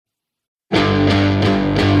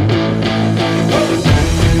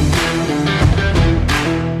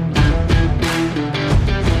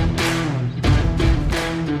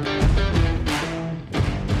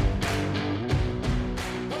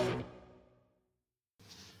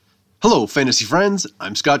Hello, fantasy friends.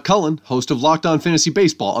 I'm Scott Cullen, host of Locked On Fantasy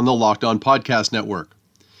Baseball on the Locked On Podcast Network.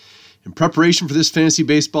 In preparation for this fantasy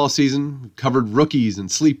baseball season, we've covered rookies and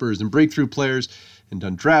sleepers and breakthrough players and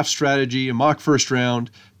done draft strategy, a mock first round,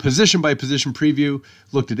 position-by-position preview,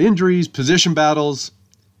 looked at injuries, position battles,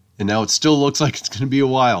 and now it still looks like it's going to be a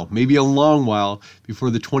while, maybe a long while, before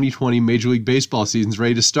the 2020 Major League Baseball season's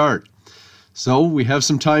ready to start. So we have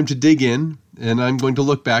some time to dig in, and I'm going to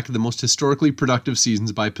look back at the most historically productive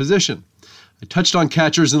seasons by position. I touched on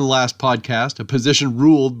catchers in the last podcast, a position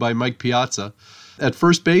ruled by Mike Piazza. At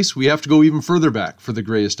first base, we have to go even further back for the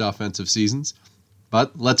greatest offensive seasons.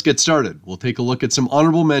 But let's get started. We'll take a look at some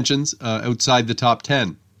honorable mentions outside the top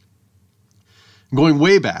 10. Going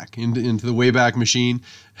way back into the Wayback Machine,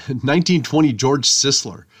 1920 George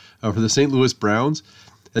Sisler for the St. Louis Browns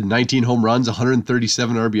had 19 home runs,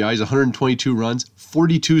 137 RBIs, 122 runs,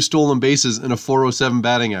 42 stolen bases, and a .407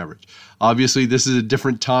 batting average. Obviously, this is a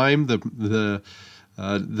different time. The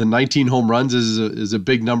 19 home runs is a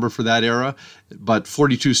big number for that era, but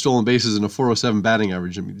 42 stolen bases and a .407 batting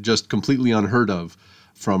average, just completely unheard of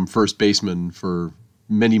from first baseman for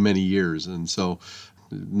many, many years. And so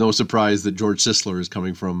no surprise that George Sisler is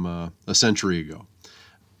coming from a century ago.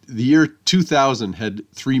 The year 2000 had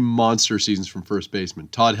three monster seasons from first baseman.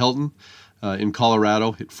 Todd Helton in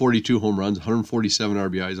Colorado hit 42 home runs, 147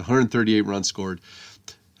 RBIs, 138 runs scored,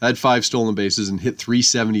 had 5 stolen bases, and hit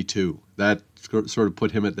 .372. That sort of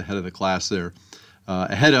put him at the head of the class there.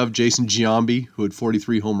 Ahead of Jason Giambi, who had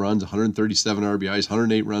 43 home runs, 137 RBIs,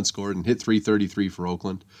 108 runs scored, and hit .333 for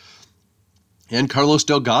Oakland. And Carlos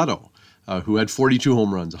Delgado, who had 42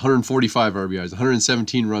 home runs, 145 RBIs,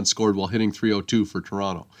 117 runs scored while hitting .302 for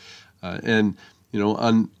Toronto. And, you know,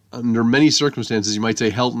 under many circumstances, you might say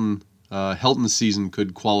Helton's season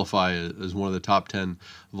could qualify as one of the top 10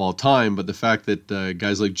 of all time, but the fact that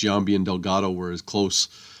guys like Giambi and Delgado were as close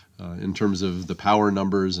in terms of the power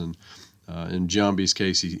numbers, and in Giambi's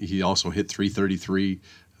case, he also hit .333,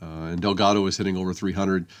 and Delgado was hitting over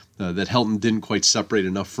 300, that Helton didn't quite separate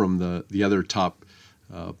enough from the other top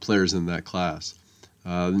players in that class.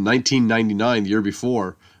 1999, the year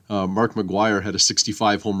before, Mark McGwire had a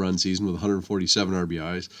 65 home run season with 147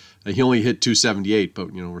 RBIs. He only hit .278,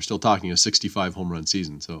 but we're still talking a 65 home run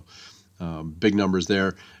season, so big numbers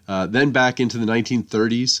there. Then back into the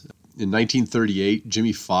 1930s, in 1938,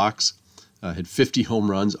 Jimmy Fox had 50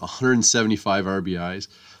 home runs, 175 RBIs,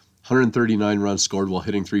 139 runs scored while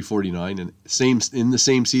hitting .349, and in the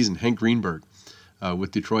same season, Hank Greenberg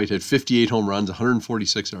with Detroit had 58 home runs,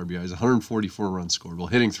 146 RBIs, 144 runs scored while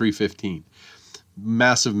hitting .315.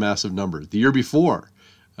 Massive, massive numbers. The year before,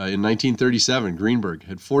 in 1937, Greenberg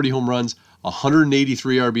had 40 home runs,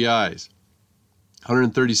 183 RBIs,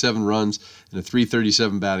 137 runs, and a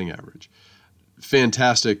 .337 batting average.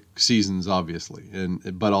 Fantastic seasons, obviously,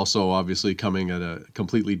 but also obviously coming at a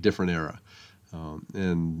completely different era.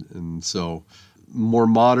 And so more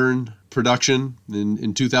modern production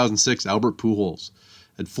in 2006, Albert Pujols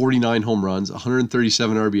had 49 home runs,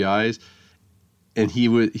 137 RBIs, and he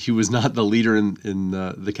was not the leader in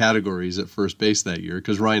the categories at first base that year,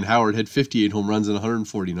 because Ryan Howard had 58 home runs and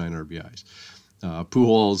 149 RBIs.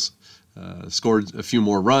 Pujols scored a few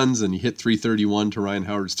more runs, and he hit .331 to Ryan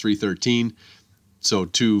Howard's .313. So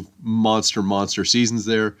two monster seasons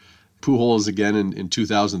there. Pujols again in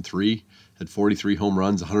 2003 had 43 home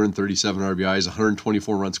runs, 137 RBIs,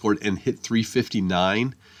 124 runs scored, and hit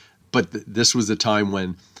 .359. But this was a time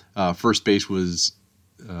when first base was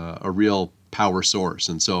a real power source.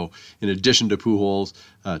 And so in addition to Pujols,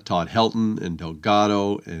 Todd Helton and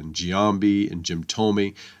Delgado and Giambi and Jim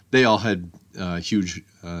Thome, they all had huge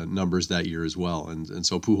numbers that year as well. And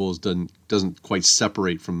so Pujols doesn't quite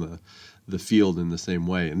separate from the field in the same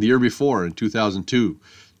way. And the year before, in 2002,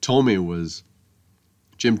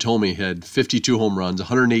 Jim Thome had 52 home runs,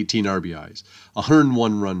 118 RBIs,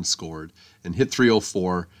 101 runs scored, and hit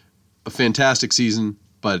 .304. A fantastic season,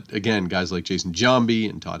 but again, guys like Jason Giambi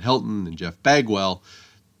and Todd Helton and Jeff Bagwell,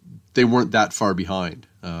 they weren't that far behind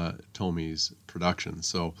Thome's production.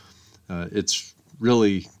 So it's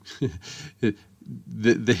really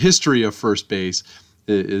the history of first base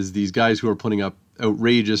is these guys who are putting up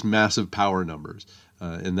outrageous, massive power numbers,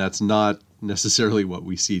 and that's not necessarily what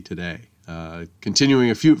we see today. Continuing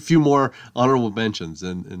a few more honorable mentions,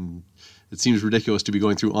 and it seems ridiculous to be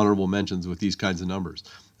going through honorable mentions with these kinds of numbers.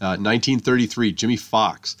 1933, Jimmy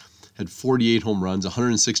Fox had 48 home runs,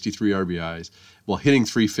 163 RBIs, while hitting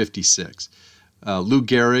 .356. Lou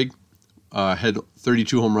Gehrig had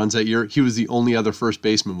 32 home runs that year. He was the only other first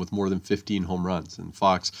baseman with more than 15 home runs, and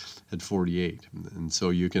Fox had 48. And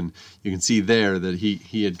so you can see there that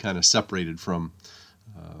he had kind of separated from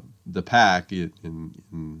the pack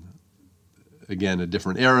in again, a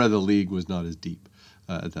different era. The league was not as deep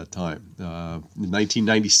at that time. In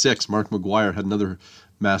 1996, Mark McGwire had another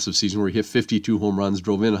massive season where he hit 52 home runs,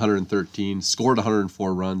 drove in 113, scored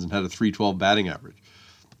 104 runs, and had a .312 batting average.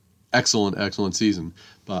 Excellent season.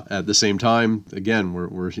 But at the same time, again,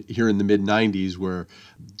 we're here in the mid-90s where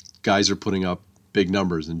guys are putting up big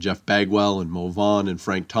numbers, and Jeff Bagwell and Mo Vaughn and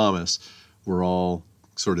Frank Thomas were all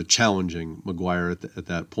sort of challenging McGwire at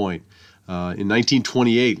that point. In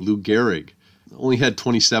 1928, Lou Gehrig only had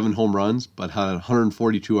 27 home runs, but had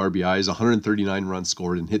 142 RBIs, 139 runs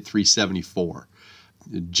scored, and hit .374.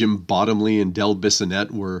 Jim Bottomley and Del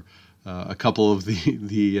Bissonette were a couple of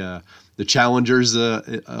the challengers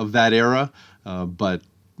of that era, but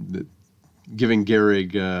giving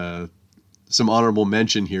Gehrig some honorable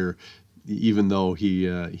mention here, even though he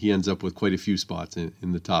ends up with quite a few spots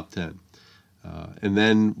in the top 10. And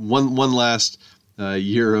then one last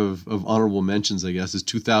year of honorable mentions, I guess, is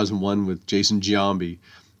 2001 with Jason Giambi.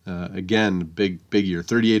 Again, big year,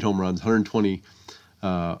 38 home runs, 120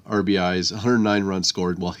 RBIs, 109 runs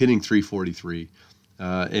scored while hitting .343.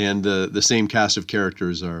 And the same cast of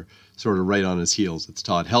characters are sort of right on his heels. It's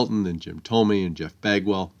Todd Helton and Jim Thome and Jeff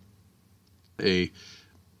Bagwell. A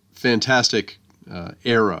fantastic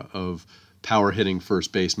era of power hitting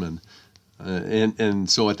first baseman. And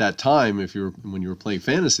so at that time, when you were playing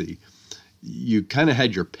fantasy, you kind of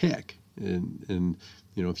had your pick. And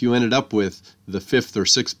if you ended up with the fifth or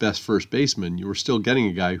sixth best first baseman, you were still getting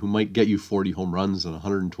a guy who might get you 40 home runs and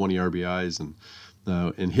 120 RBIs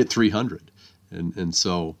and hit 300. And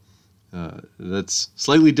so that's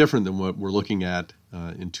slightly different than what we're looking at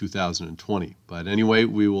in 2020. But anyway,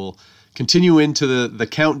 we will continue into the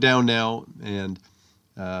countdown now, and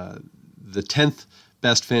the 10th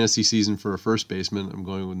best fantasy season for a first baseman. I'm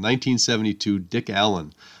going with 1972 Dick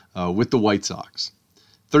Allen with the White Sox.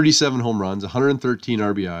 37 home runs, 113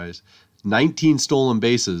 RBIs, 19 stolen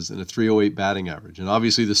bases, and a .308 batting average. And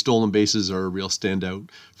obviously the stolen bases are a real standout.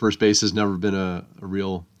 First base has never been a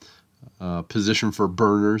real position for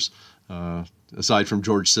burners, aside from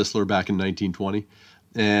George Sisler back in 1920.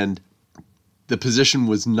 And the position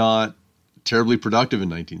was not terribly productive in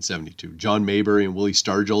 1972. John Mayberry and Willie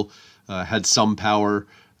Stargell had some power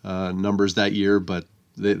numbers that year, but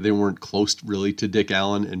they weren't close really to Dick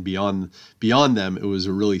Allen, and beyond them, it was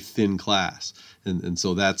a really thin class. And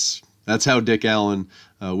so that's how Dick Allen,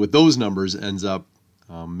 with those numbers, ends up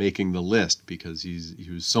making the list, because he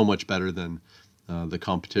was so much better than the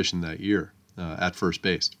competition that year at first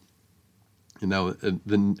base. And now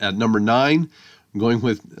then at number 9, I'm going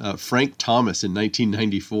with Frank Thomas in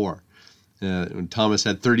 1994. When Thomas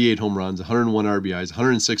had 38 home runs, 101 RBIs,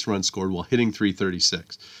 106 runs scored while hitting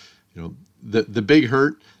 .336. The big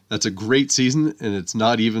hurt, that's a great season, and it's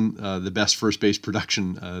not even the best first base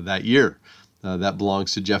production that year. That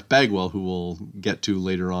belongs to Jeff Bagwell, who we'll get to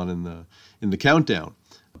later on in the countdown.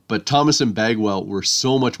 But Thomas and Bagwell were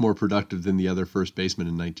so much more productive than the other first basemen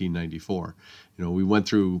in 1994. We went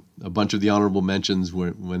through a bunch of the honorable mentions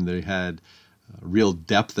when they had real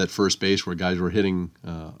depth at first base, where guys were hitting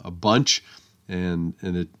a bunch, and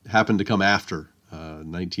it happened to come after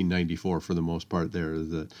 1994 for the most part there.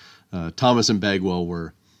 That Thomas and Bagwell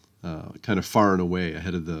were kind of far and away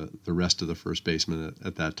ahead of the rest of the first basemen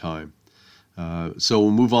at that time. So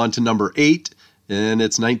we'll move on to number 8, and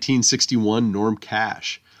it's 1961 Norm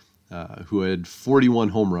Cash, who had 41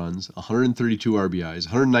 home runs, 132 RBIs,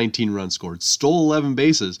 119 runs scored, stole 11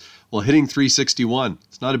 bases while hitting .361.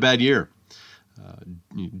 It's not a bad year.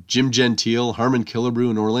 Jim Gentile, Harmon Killebrew,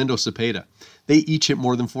 and Orlando Cepeda, they each hit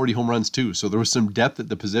more than 40 home runs too. So there was some depth at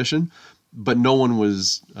the position, but no one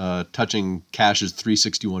was touching Cash's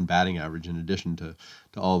 .361 batting average in addition to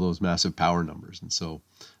all those massive power numbers. And so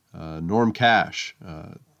Norm Cash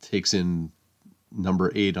takes in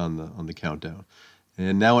number 8 on the countdown.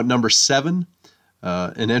 And now at number 7,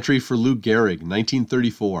 an entry for Lou Gehrig,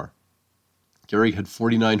 1934. Gehrig had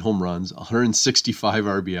 49 home runs, 165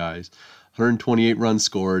 RBIs, 128 runs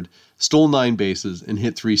scored, stole 9 bases, and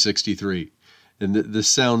hit .363. And this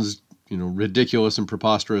sounds, ridiculous and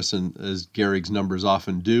preposterous, and as Gehrig's numbers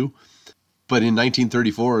often do. But in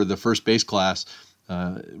 1934, the first base class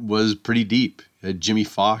was pretty deep. You had Jimmy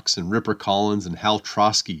Fox and Ripper Collins and Hal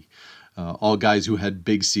Trotsky, all guys who had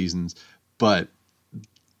big seasons, but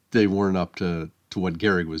they weren't up to what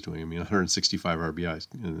Gehrig was doing. 165 RBIs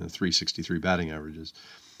and 363 batting averages.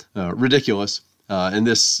 Ridiculous. And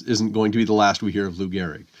this isn't going to be the last we hear of Lou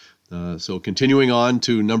Gehrig. So continuing on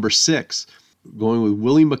to number 6, going with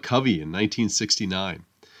Willie McCovey in 1969.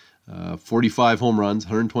 45 home runs,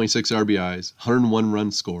 126 RBIs, 101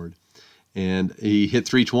 runs scored, and he hit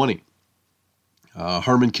 .320.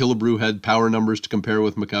 Harmon Killebrew had power numbers to compare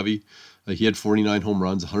with McCovey. He had 49 home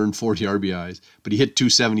runs, 140 RBIs, but he hit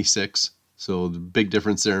 276. So the big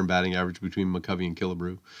difference there in batting average between McCovey and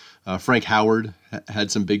Killebrew. Frank Howard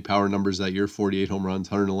had some big power numbers that year, 48 home runs,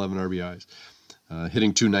 111 RBIs,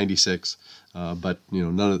 hitting 296. But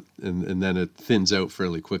none of, and then it thins out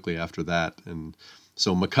fairly quickly after that. And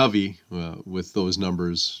so McCovey, with those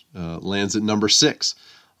numbers, lands at number 6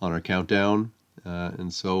 on our countdown.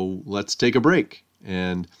 And so let's take a break.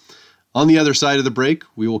 And on the other side of the break,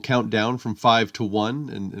 we will count down from 5 to 1,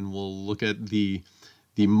 and we'll look at the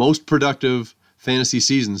most productive fantasy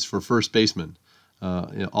seasons for first baseman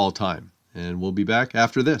all time. And we'll be back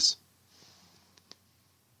after this.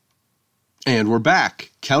 And we're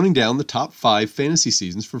back, counting down the top 5 fantasy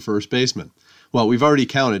seasons for first baseman. Well, we've already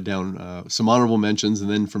counted down some honorable mentions and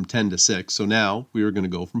then from 10 to 6. So now we are going to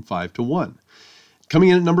go from 5 to 1. Coming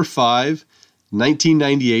in at number 5,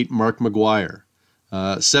 1998 Mark McGwire.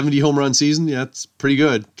 70 home run season. Yeah, it's pretty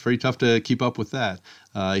good. It's pretty tough to keep up with that.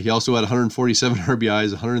 He also had 147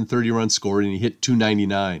 RBIs, 130 runs scored, and he hit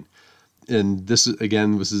 299. And this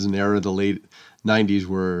is an era of the late 90s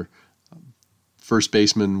where first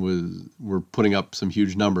basemen were putting up some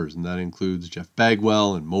huge numbers, and that includes Jeff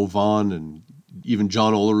Bagwell and Mo Vaughn and even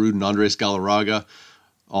John Olerud and Andres Galarraga.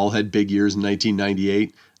 All had big years in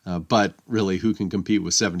 1998, but really, who can compete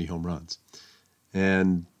with 70 home runs?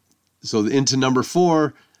 And so into number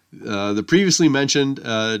 4, the previously mentioned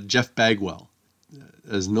Jeff Bagwell.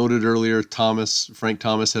 As noted earlier, Frank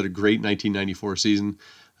Thomas had a great 1994 season,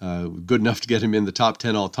 good enough to get him in the top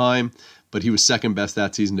 10 all time, but he was second best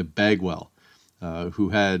that season to Bagwell, who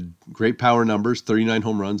had great power numbers, 39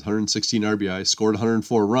 home runs, 116 RBI, scored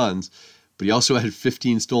 104 runs, but he also had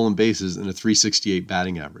 15 stolen bases and a 368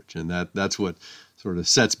 batting average. And that's what sort of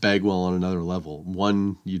sets Bagwell on another level.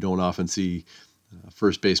 One, you don't often see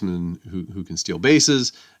first baseman who can steal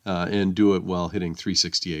bases and do it while hitting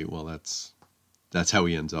 368. Well, that's how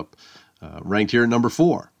he ends up ranked here at number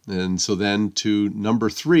 4. And so then to number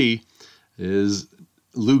 3 is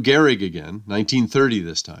Lou Gehrig again, 1930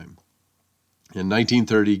 this time. In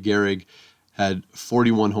 1930, Gehrig had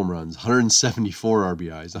 41 home runs, 174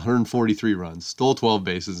 RBIs, 143 runs, stole 12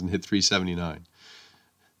 bases, and hit 379.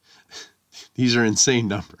 These are insane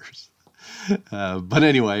numbers. But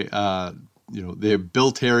anyway, they have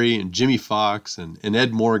Bill Terry and Jimmy Fox and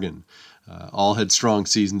Ed Morgan all had strong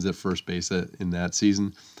seasons at first base in that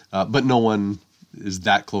season. But no one is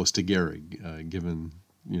that close to Gehrig, given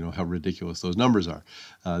how ridiculous those numbers are.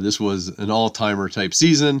 This was an all-timer type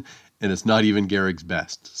season, and it's not even Gehrig's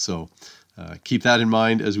best. So keep that in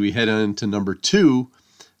mind as we head into number 2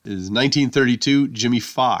 is 1932 Jimmy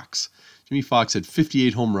Fox. Jimmy Fox had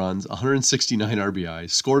 58 home runs, 169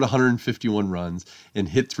 RBIs, scored 151 runs, and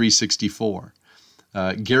hit 364.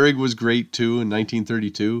 Gehrig was great too in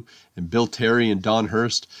 1932, and Bill Terry and Don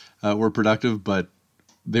Hurst were productive, but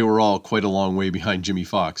they were all quite a long way behind Jimmy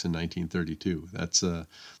Fox in 1932. That's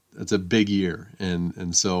a big year,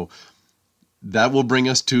 and so that will bring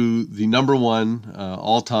us to the number 1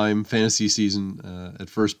 all-time fantasy season at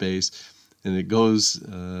first base, and it goes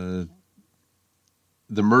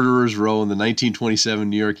the Murderers Row in the 1927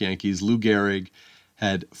 New York Yankees. Lou Gehrig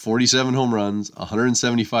had 47 home runs,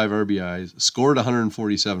 175 RBIs, scored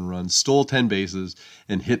 147 runs, stole 10 bases,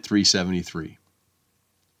 and hit 373.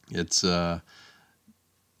 It's an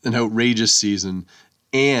outrageous season,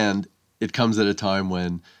 and it comes at a time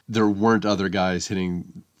when there weren't other guys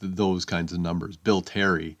hitting those kinds of numbers. Bill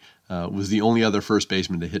Terry was the only other first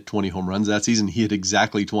baseman to hit 20 home runs that season. He hit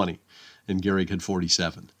exactly 20, and Gehrig had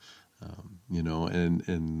 47.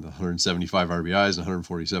 And 175 RBIs and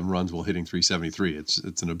 147 runs while hitting 373.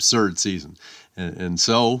 It's an absurd season, and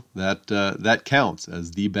so that counts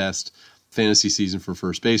as the best fantasy season for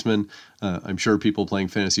first baseman. I'm sure people playing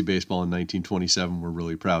fantasy baseball in 1927 were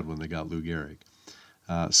really proud when they got Lou Gehrig.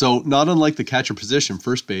 So not unlike the catcher position,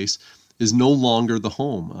 first base is no longer the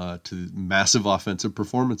home to massive offensive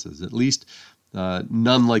performances, at least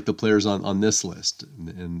none like the players on this list.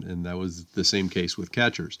 And that was the same case with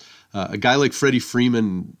catchers. A guy like Freddie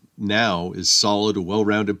Freeman now is solid, a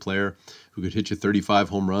well-rounded player who could hit you 35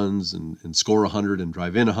 home runs and score 100 and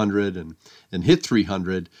drive in 100 and hit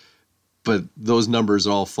 300. But those numbers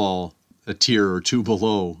all fall a tier or two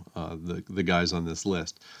below the guys on this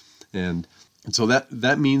list. And so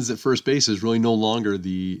that means that first base is really no longer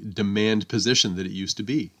the demand position that it used to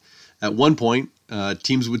be. At one point,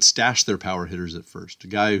 teams would stash their power hitters at first, a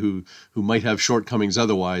guy who might have shortcomings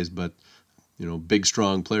otherwise, but big,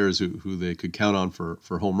 strong players who they could count on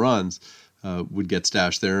for home runs would get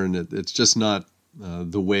stashed there, and it's just not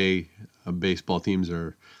the way baseball teams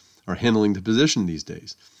are handling the position these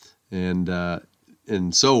days. And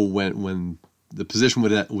And so when the position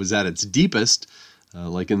was at its deepest,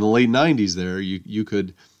 like in the late 90s there, you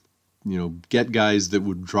could, get guys that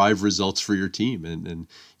would drive results for your team. And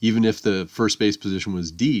even if the first base position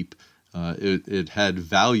was deep, it had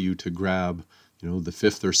value to grab, the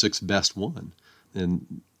fifth or sixth best one.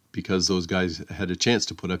 And because those guys had a chance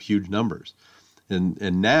to put up huge numbers.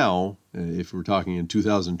 And now, if we're talking in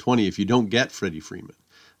 2020, if you don't get Freddie Freeman,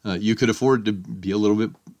 you could afford to be a little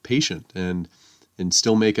bit patient and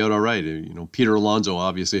still make out all right. Peter Alonso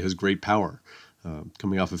obviously has great power,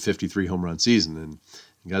 coming off a 53 home run season, and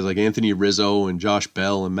guys like Anthony Rizzo and Josh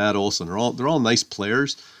Bell and Matt Olson they're all nice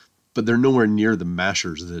players, but they're nowhere near the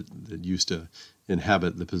mashers that used to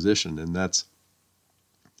inhabit the position. And that's,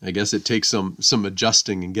 I guess, it takes some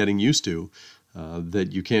adjusting and getting used to.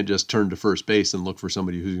 That you can't just turn to first base and look for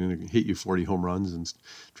somebody who's going to hit you 40 home runs and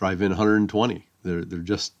drive in 120. They're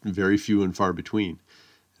just very few and far between.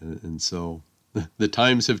 And so the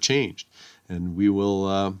times have changed, and we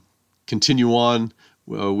will continue on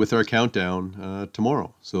with our countdown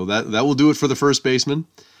tomorrow. So that will do it for the first baseman.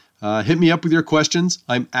 Hit me up with your questions.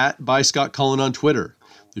 I'm at @ByScottCullen on Twitter.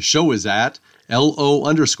 The show is at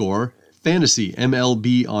 @LO_fantasy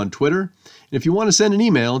MLB on Twitter. And if you want to send an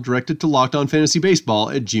email, direct it to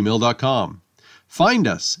lockedonfantasybaseball@gmail.com. Find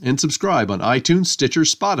us and subscribe on iTunes, Stitcher,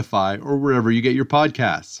 Spotify, or wherever you get your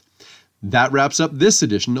podcasts. That wraps up this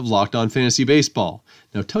edition of Locked On Fantasy Baseball.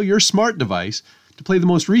 Now tell your smart device to play the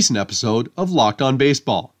most recent episode of Locked On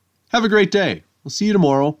Baseball. Have a great day. We'll see you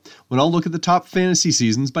tomorrow when I'll look at the top fantasy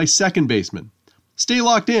seasons by second baseman. Stay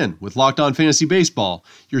locked in with Locked On Fantasy Baseball,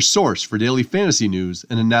 your source for daily fantasy news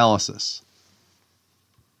and analysis.